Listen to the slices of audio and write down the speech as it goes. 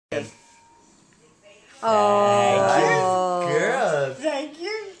Oh, Good. Thank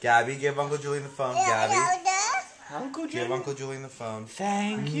you. Gabi, give Uncle Julian the phone. Gabi, Uncle give Julian. Uncle Julian the phone.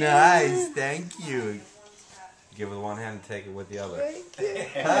 Thank you. Nice, thank you. Give it with one hand and take it with the other.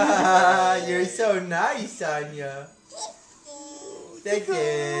 Thank you. You're so nice, Anya. Thank you.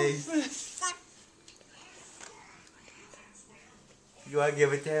 You want to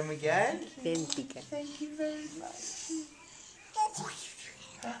give it to him again? Thank you very much.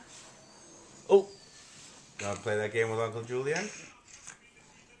 Oh. You want to play that game with Uncle Julian?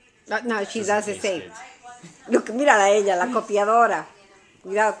 no, she does the same. Look, mírala a ella, la copiadora.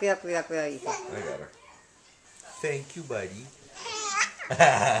 Cuidado, cuidado, cuidado, cuidado. I got her. Thank you, buddy.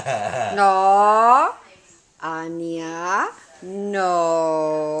 No, Anya,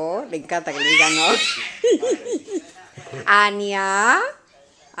 no. Le encanta que le digan no. Anya,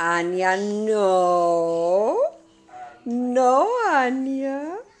 Anya, no. No,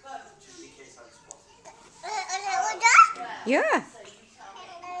 Anya. Yeah.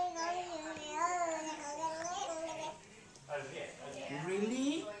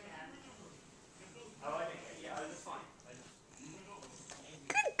 Really?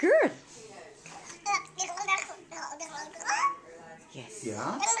 Good girl. Yes.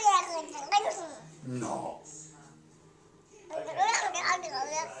 Yeah? No.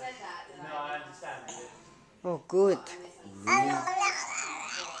 Oh, good.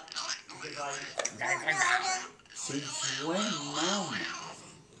 Since when, Mama?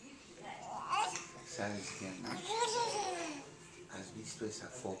 ¿Sabes qué, no? ¿Has visto esa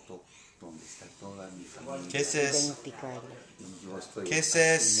foto donde está toda mi familia? Kisses. Idéntica a ella. Y yo estoy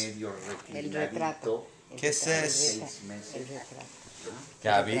Kisses. así medio El retrato. reclinadito. Kisses. 6 meses. El retrato.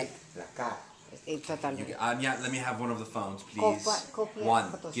 Gabi. La cara. Totalmente. Anya, let me have one of the phones, please. Copia One.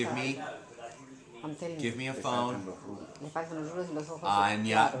 Photoshop. Give me. I'm telling Give you. me a Le phone. faltan los rulos. Le faltan los rulos y los ojos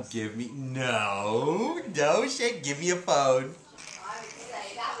Anya, claros. give me. No. No shit. Give me a phone.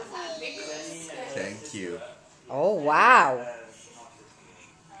 Thank you. Oh, wow.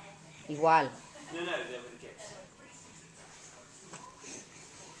 Igual.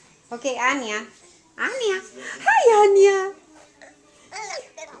 Okay, Anya. Anya. Hi, Anya.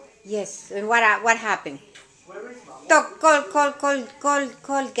 Yes. And what happened? Talk, call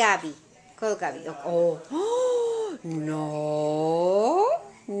Gabi. Call Gabi. Oh. No.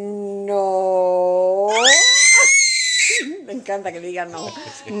 No. Me encanta que le digan no.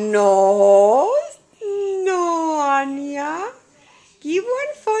 No. No, Anya. Give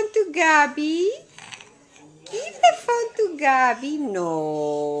one phone to Gabi. Give the phone to Gabi.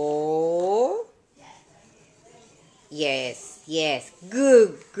 No. Yes, yes.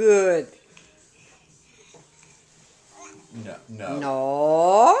 Good, good. No. No.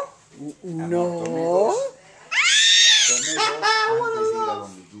 No. No. Tomé dos antes de ir a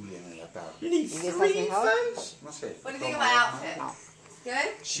donde Julian en la tarde. You need ¿Y three estás phones? No sé. What do you think of my outfit? No. Good?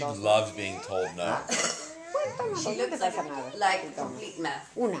 She loves being told no. She looks like a complete mess.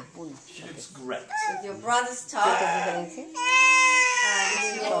 Una. She looks great. With your brother's ¿Qué top diferencia?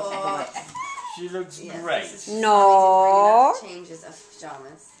 and your... She looks Yes, great. this is No. changes of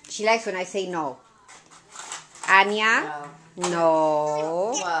pajamas. She likes when I say no. Anya? No.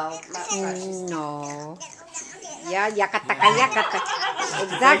 No. Well, not precious. No. Yeah, kata.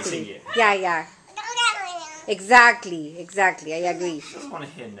 Exactly. Yeah. Exactly. I agree. She doesn't want to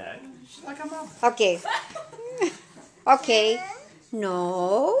hear no. She's like a mom. Okay. Okay.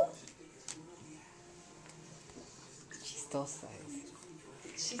 No. Chistosa.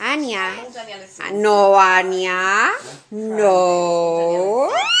 Anya. Danielle is No, Anya.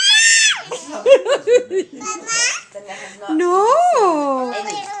 No. Danielle has not No.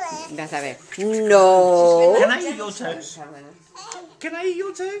 any. Vas a ver. No. Can I eat your toes? Feminine. Can I eat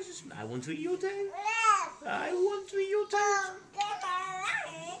your toes? I want to eat your toes. I want to eat your toes.